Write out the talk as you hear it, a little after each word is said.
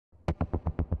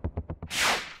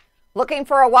Looking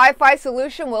for a Wi-Fi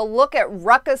solution? We'll look at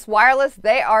Ruckus Wireless.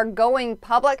 They are going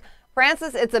public.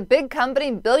 Francis, it's a big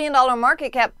company, billion-dollar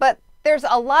market cap, but there's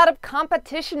a lot of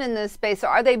competition in this space. So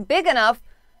are they big enough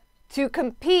to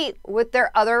compete with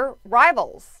their other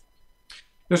rivals?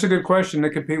 That's a good question. They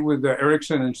compete with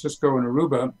Ericsson and Cisco and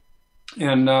Aruba,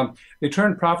 and they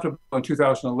turned profitable in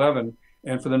 2011.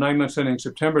 And for the 9 months ending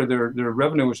September, their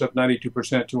revenue was up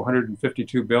 92% to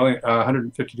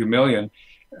 152 million.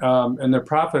 And their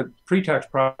pre-tax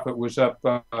profit was up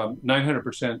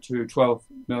 900% to 12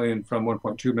 million from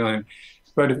 1.2 million.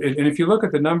 But if you look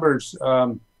at the numbers,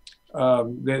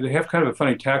 they have kind of a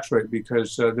funny tax rate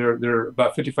because they're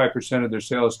about 55% of their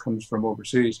sales comes from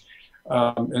overseas.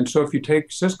 And so if you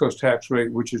take Cisco's tax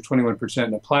rate, which is 21%,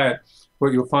 and apply it,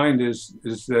 what you'll find is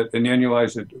that, and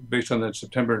annualize it based on the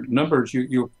September numbers,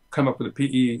 you'll come up with a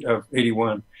PE of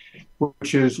 81,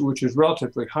 which is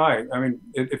relatively high. I mean,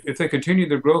 if they continue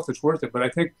their growth, it's worth it. But I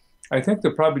think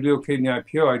they'll probably do okay in the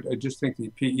IPO. I just think the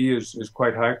PE is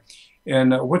quite high.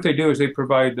 And what they do is they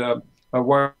provide a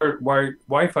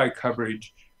Wi-Fi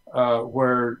coverage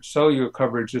where cellular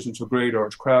coverage isn't so great, or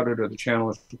it's crowded, or the channel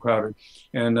is too crowded.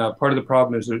 And part of the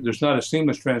problem is there's not a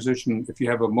seamless transition if you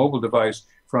have a mobile device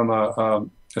from a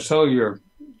cellular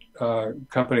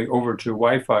company over to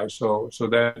Wi-Fi, so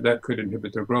that could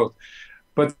inhibit their growth.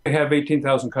 But they have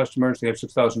 18,000 customers. They have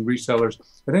 6,000 resellers.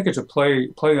 I think it's a play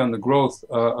on the growth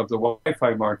of the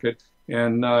Wi-Fi market,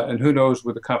 and who knows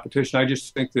with the competition. I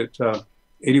just think that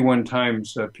 81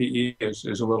 times PE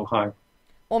is a little high.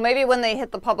 Well, maybe when they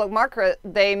hit the public market,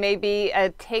 they may be a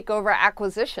takeover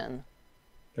acquisition.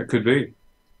 That could be.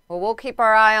 Well, we'll keep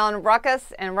our eye on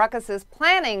Ruckus, and Ruckus is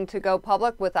planning to go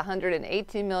public with a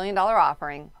 $118 million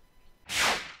offering.